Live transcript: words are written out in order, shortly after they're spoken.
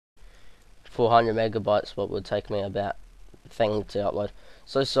400 megabytes, what would take me about thing to upload.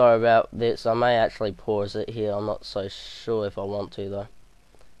 So sorry about this. I may actually pause it here. I'm not so sure if I want to though,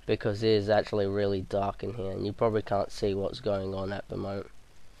 because it is actually really dark in here and you probably can't see what's going on at the moment.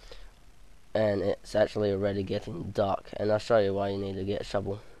 And it's actually already getting dark, and I'll show you why you need to get a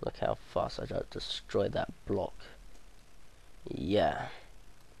shovel. Look how fast I just destroyed that block. Yeah.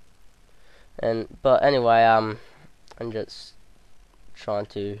 But anyway, I'm just trying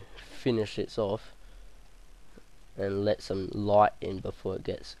to finish this off and let some light in before it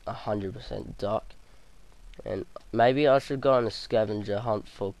gets 100% dark. And maybe I should go on a scavenger hunt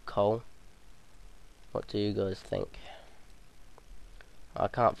for coal. What do you guys think? I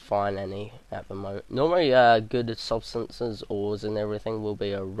can't find any at the moment. Normally good substances, ores and everything will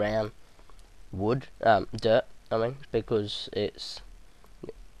be around wood, dirt, I mean, because it's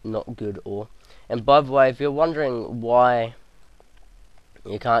not good ore. And by the way, if you're wondering why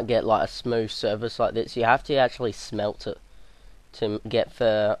you can't get like a smooth surface like this, you have to actually smelt it to get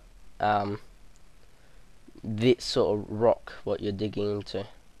the this sort of rock what you're digging into.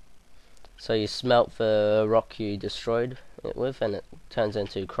 So you smelt the rock you destroyed it with, and it turns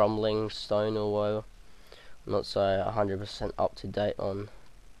into crumbling stone or whatever. I'm not so 100% up to date on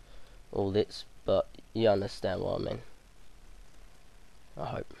all this, but you understand what I mean, I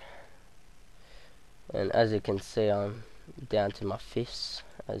hope. And as you can see, I'm down to my fists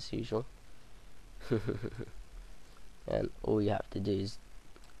as usual. And all you have to do is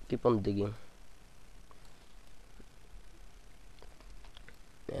keep on digging.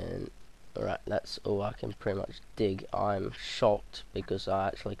 And alright, that's all I can pretty much dig. I'm shocked because I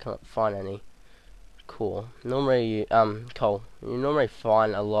actually can't find any coal. Normally, coal. You normally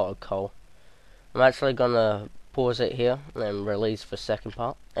find a lot of coal. I'm actually gonna pause it here and release the second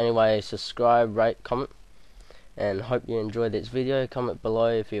part. Anyway, subscribe, rate, comment, and hope you enjoyed this video. Comment below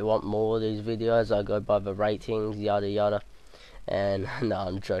if you want more of these videos. I go by the ratings, yada yada. And no,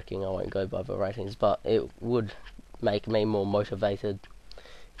 I'm joking, I won't go by the ratings, but it would make me more motivated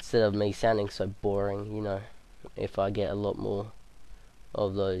instead of me sounding so boring, you know, if I get a lot more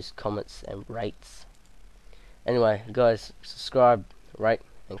of those comments and rates. Anyway, guys, subscribe, rate,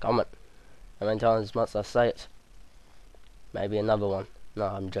 and comment. How many times must I say it? Maybe another one. No,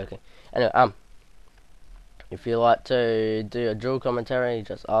 I'm joking. Anyway, if you like to do a drill commentary,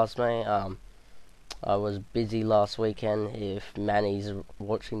 just ask me. I was busy last weekend. If Manny's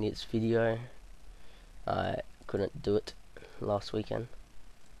watching this video, I couldn't do it last weekend.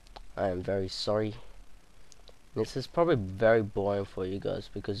 I am very sorry. This is probably very boring for you guys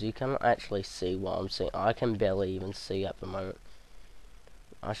because you cannot actually see what I'm seeing. I can barely even see at the moment.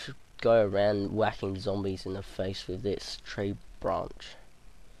 I should go around whacking zombies in the face with this tree branch.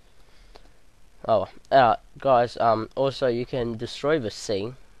 Oh, guys, also you can destroy the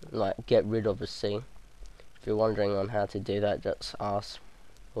sea, like get rid of the sea. If you're wondering on how to do that, just ask.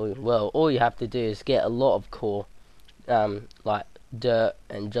 Well, all you have to do is get a lot of core, like dirt,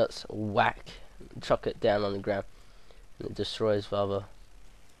 and just chuck it down on the ground, and it destroys the other,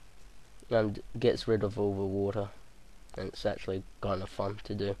 and gets rid of all the water, and it's actually kind of fun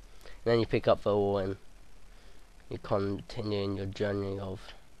to do. And then you pick up the ore and you continue in your journey of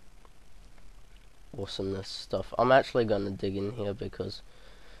awesomeness stuff. I'm actually going to dig in here because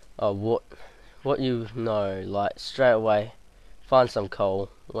what you know, like straight away find some coal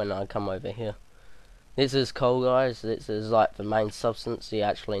when I come over here. This is coal, guys. This is like the main substance you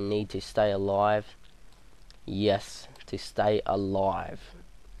actually need to stay alive. Yes, to stay alive.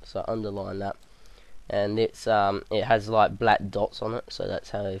 So underline that. And it's it has like black dots on it, so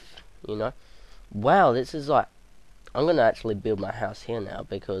that's how, if you know. Wow, this is like, I'm gonna actually build my house here now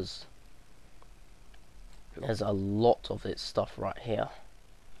because there's a lot of this stuff right here,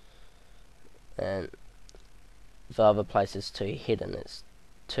 and the other place is too hidden. It's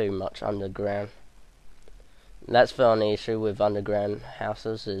too much underground. That's the only issue with underground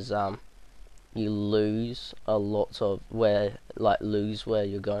houses is you lose a lot of lose where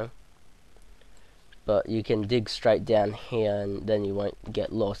you're going. But you can dig straight down here and then you won't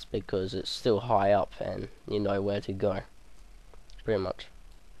get lost because it's still high up and you know where to go, pretty much.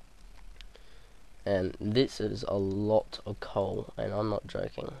 And this is a lot of coal, and I'm not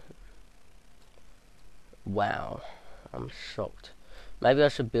joking. Wow, I'm shocked. Maybe I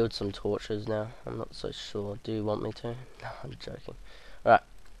should build some torches now. I'm not so sure. Do you want me to? No, I'm joking. Alright,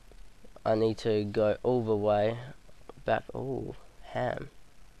 I need to go all the way back. Oh, ham.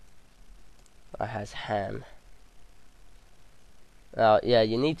 I has ham. Yeah,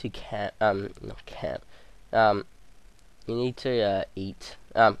 you need to not camp. You need to eat.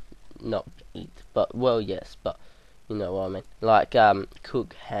 Not eat, but well, yes, but you know what I mean. Like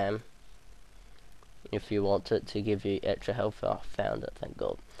cook ham if you want it to give you extra health. I found it, thank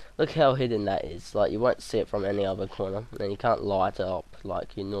God. Look how hidden that is. Like, you won't see it from any other corner, and you can't light it up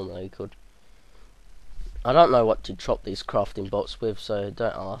like you normally could. I don't know what to chop these crafting bots with, so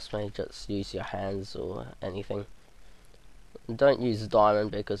don't ask me. Just use your hands or anything. Don't use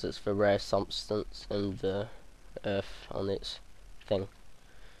diamond because it's for rare substance in the earth on its thing,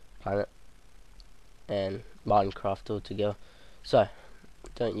 planet, and MineCraft altogether. So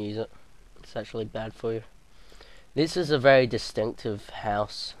don't use it. It's actually bad for you. This is a very distinctive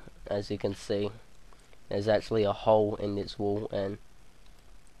house, as you can see. There's actually a hole in its wall, and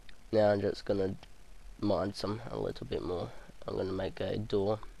now I'm just gonna mine some a little bit more. I'm gonna make a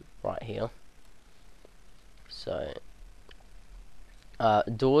door right here. So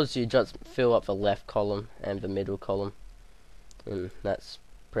doors, you just fill up the left column and the middle column, and that's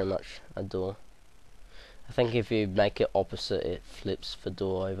pretty much a door. I think if you make it opposite, it flips the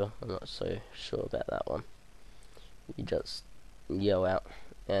door over. I'm not so sure about that one. You just yell out,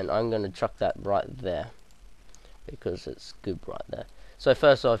 and I'm gonna chuck that right there because it's good right there. So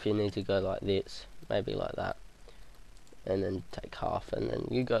first off, you need to go like this, maybe like that, and then take half, and then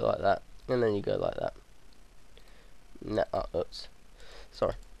you go like that, and then you go like that. No, oops,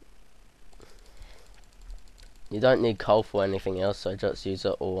 sorry. You don't need coal for anything else, so just use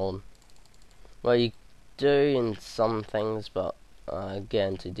it all on. Well, you do in some things, but I'll get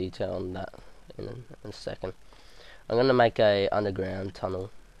into detail on that in a second. I'm gonna make a underground tunnel,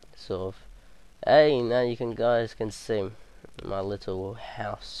 sort of. Hey, now you guys can see my little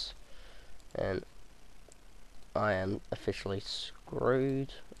house, and I am officially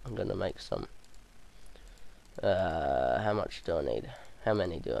screwed. I'm gonna make some. How much do I need? How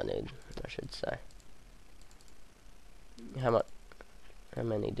many do I need? I should say. How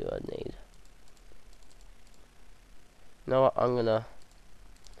many do I need? You know what? I'm gonna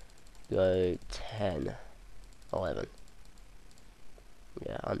go 10, 11.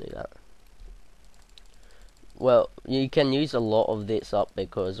 Yeah, I knew that. Well, you can use a lot of this up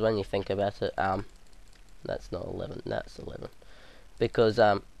because when you think about it, that's not 11, that's 11. Because,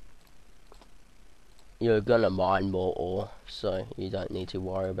 you're gonna mine more ore, so you don't need to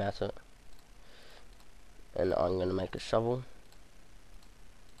worry about it. And I'm gonna make a shovel.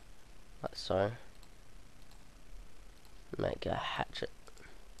 Like so. Make a hatchet.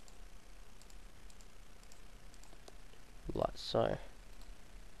 Like so.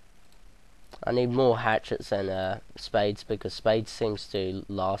 I need more hatchets and spades because spades seems to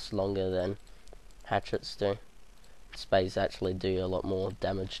last longer than hatchets do. Spades actually do a lot more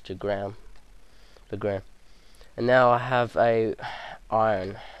damage to the ground. And now I have a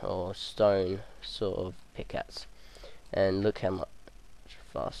iron or stone sort of pickaxe, and look how much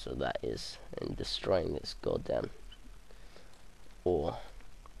faster that is in destroying this goddamn ore.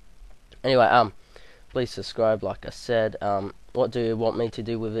 Anyway, please subscribe, like I said. What do you want me to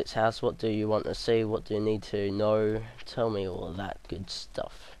do with its house? What do you want to see? What do you need to know? Tell me all of that good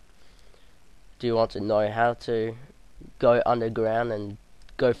stuff. Do you want to know how to go underground and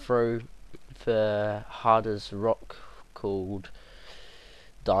go through the hardest rock called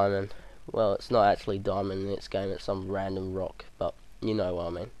diamond? Well, it's not actually diamond in this game, it's some random rock, but you know what I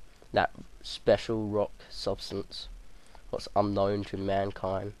mean. That special rock substance, what's unknown to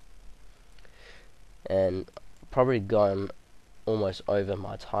mankind. And probably gone almost over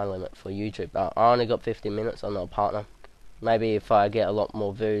my time limit for YouTube. I only got 50 minutes. I'm not a partner. Maybe if I get a lot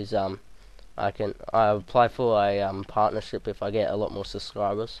more views, I apply for a partnership if I get a lot more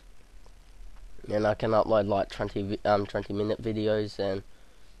subscribers, and I can upload like 20-minute videos, and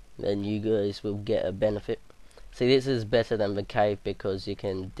then you guys will get a benefit. See, this is better than the cave because you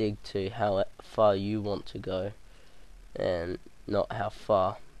can dig to how far you want to go, and not how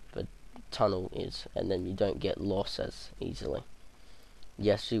far the tunnel is, and then you don't get lost as easily.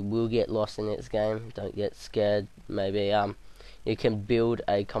 Yes, you will get lost in this game. Don't get scared. Maybe you can build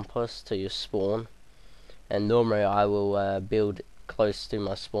a compass to your spawn, and normally I will build close to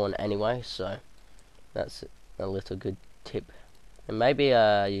my spawn anyway, so that's a little good tip. And maybe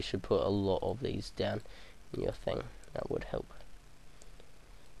you should put a lot of these down in your thing. That would help.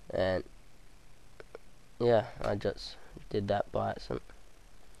 And yeah, I just did that by accident.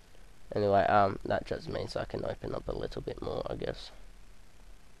 Anyway, that just means I can open up a little bit more, I guess.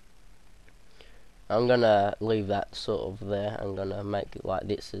 I'm gonna leave that sort of there. I'm gonna make it like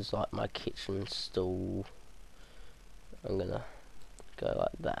this is like my kitchen stool. I'm gonna go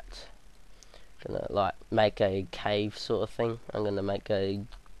like that. Gonna like make a cave sort of thing. I'm gonna make a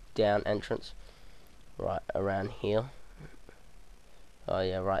down entrance right around here. Oh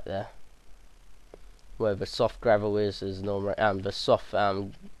yeah, right there. Where the soft gravel is normally the soft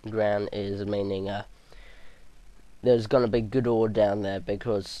ground is meaning there's gonna be good ore down there,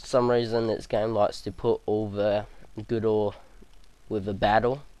 because some reason this game likes to put all the good ore with the bad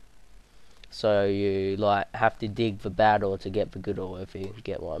ore. So you like have to dig the bad ore to get the good ore, if you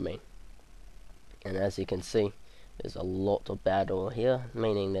get what I mean. And as you can see, there's a lot of bad ore here,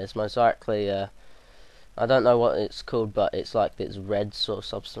 meaning there's most likely I don't know what it's called, but it's like this red sort of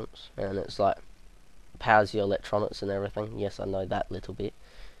substance, and it's like powers your electronics and everything. Yes, I know that little bit.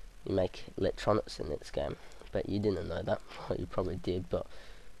 You make electronics in this game, but you didn't know that. Well, you probably did, but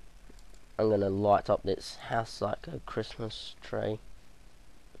I'm gonna light up this house like a Christmas tree.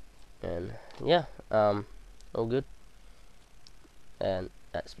 And yeah, all good. And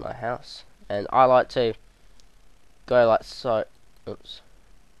that's my house. And I like to go like so. Oops.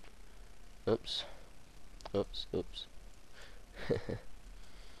 Oops. Oops. Oops.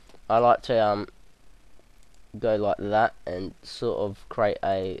 I like to go like that and sort of create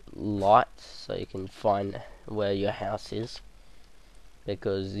a light so you can find where your house is,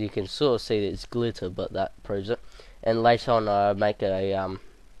 because you can sort of see that it's glitter, but that proves it. And later on I make a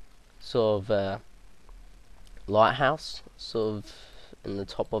sort of lighthouse sort of in the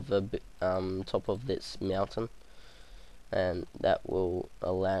top of the top of this mountain, and that will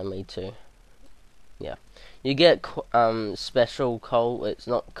allow me to, yeah, you get special coal. It's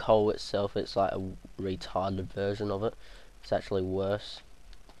not coal itself, it's like a retarded version of it. It's actually worse.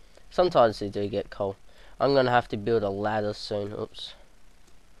 Sometimes you do get coal. I'm gonna have to build a ladder soon. Oops.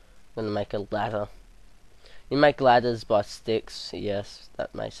 I'm gonna make a ladder. You make ladders by sticks. Yes,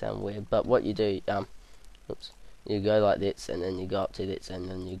 that may sound weird, but what you do, oops, you go like this, and then you go up to this, and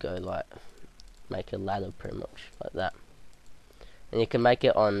then you go like, make a ladder pretty much like that. And you can make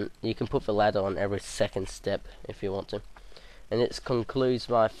it on, you can put the ladder on every second step if you want to. And this concludes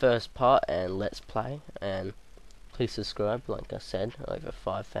my first part and let's play. And please subscribe, like I said, over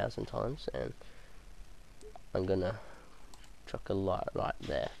 5,000 times. And I'm gonna chuck a light right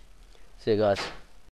there. See you guys.